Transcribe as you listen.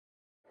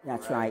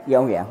That's right.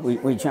 Oh, yeah.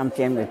 We jumped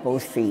in with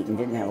both feet and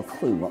didn't have a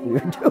clue what we were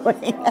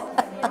doing.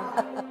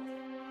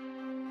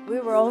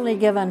 We were only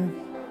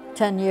given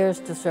 10 years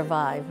to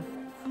survive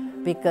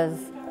because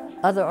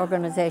other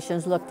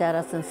organizations looked at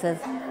us and said,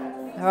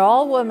 they're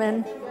all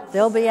women,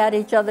 they'll be at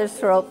each other's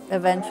throat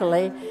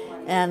eventually,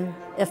 and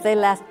if they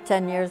last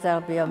 10 years,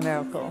 that'll be a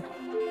miracle.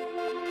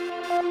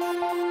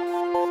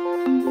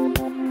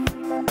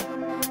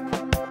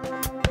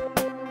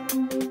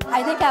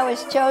 I think I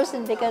was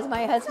chosen because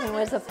my husband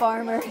was a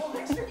farmer.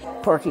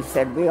 Corky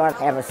said we ought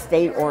to have a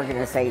state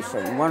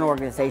organization. One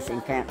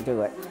organization can't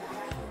do it.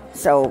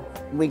 So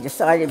we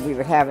decided we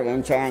would have it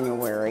in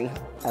January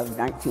of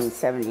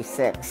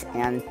 1976.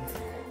 And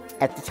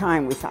at the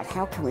time we thought,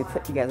 how can we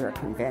put together a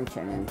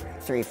convention in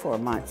 3 or 4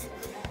 months?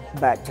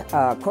 But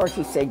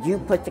Corky said, you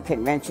put the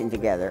convention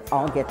together,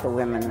 I'll get the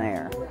women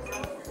there.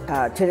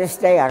 To this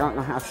day, I don't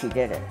know how she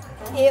did it.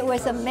 It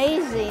was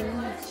amazing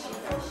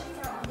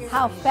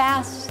how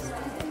fast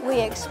we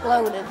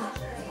exploded.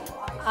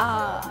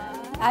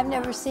 I've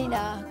never seen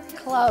a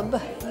club,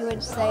 you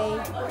would say,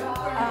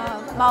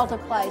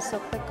 multiply so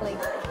quickly.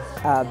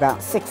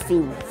 About 60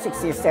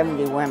 or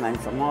 70 women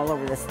from all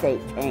over the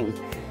state came.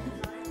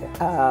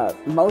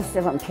 Most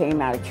of them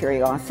came out of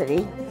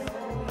curiosity.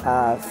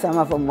 Some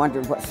of them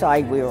wondered what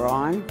side we were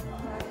on,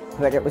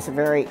 but it was a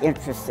very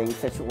interesting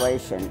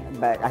situation.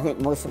 But I think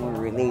most of them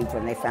were relieved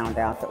when they found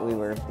out that we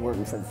were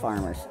working for the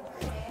farmers.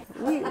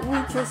 We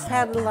just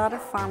had a lot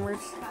of farmers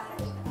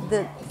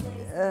that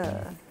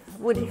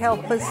would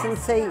help us and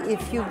say,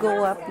 if you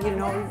go up, you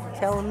know,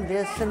 tell them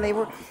this. And they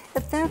were,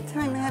 at that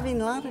time,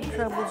 having a lot of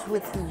troubles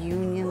with the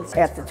unions.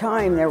 At the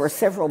time, there were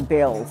several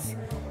bills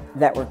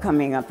that were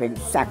coming up in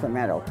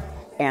Sacramento,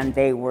 and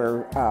they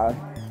were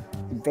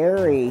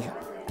very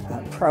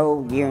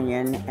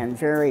pro-union and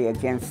very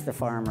against the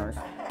farmers.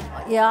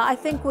 Yeah, I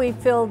think we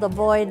filled the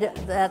void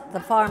that the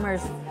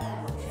farmers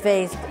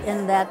faced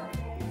in that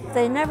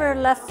they never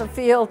left the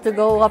field to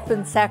go up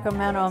in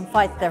Sacramento and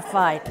fight their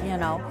fight, you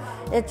know.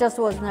 It just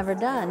was never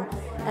done.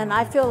 And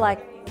I feel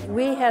like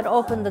we had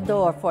opened the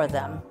door for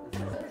them.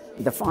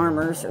 The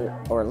farmers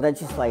or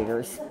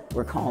legislators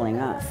were calling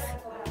us.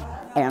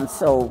 And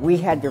so we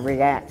had to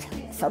react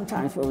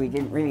sometimes where we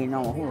didn't really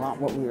know a whole lot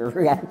what we were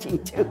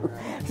reacting to.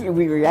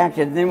 We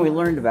reacted and then we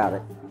learned about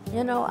it.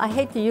 You know, I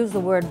hate to use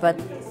the word, but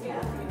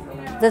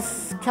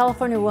this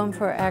California Women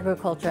for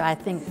Agriculture, I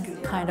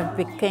think, kind of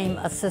became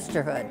a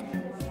sisterhood.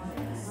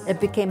 It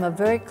became a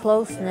very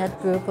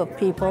close-knit group of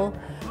people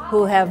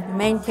who have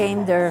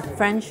maintained their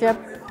friendship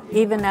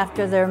even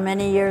after their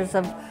many years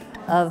of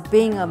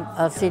being a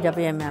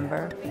CWA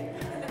member.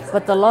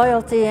 But the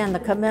loyalty and the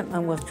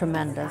commitment was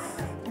tremendous.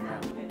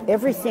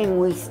 Everything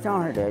we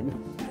started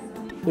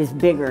is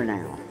bigger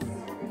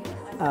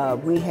now.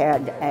 We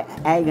had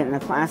ag in the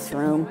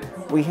classroom.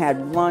 We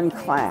had one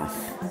class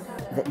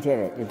that did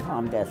it in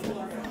Palm Desert.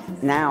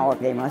 Now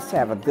they must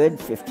have a good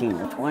 15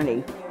 or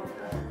 20.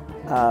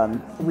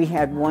 We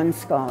had one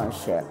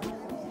scholarship.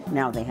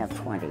 Now they have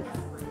 20.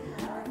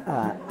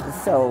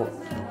 So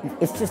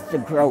it's just the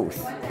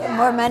growth.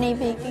 More money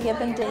being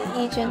given to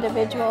each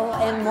individual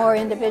and more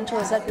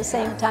individuals at the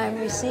same time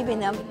receiving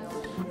them.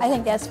 I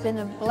think that's been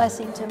a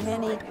blessing to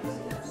many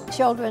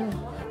children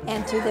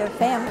and to their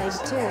families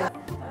too.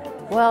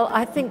 Well,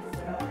 I think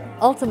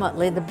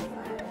ultimately the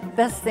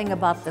best thing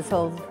about this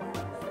whole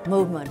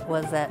movement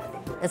was that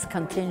it's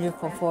continued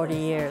for 40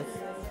 years.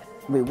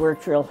 We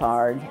worked real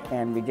hard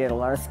and we did a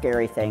lot of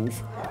scary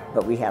things,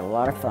 but we had a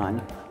lot of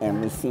fun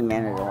and we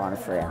cemented a lot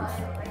of friends.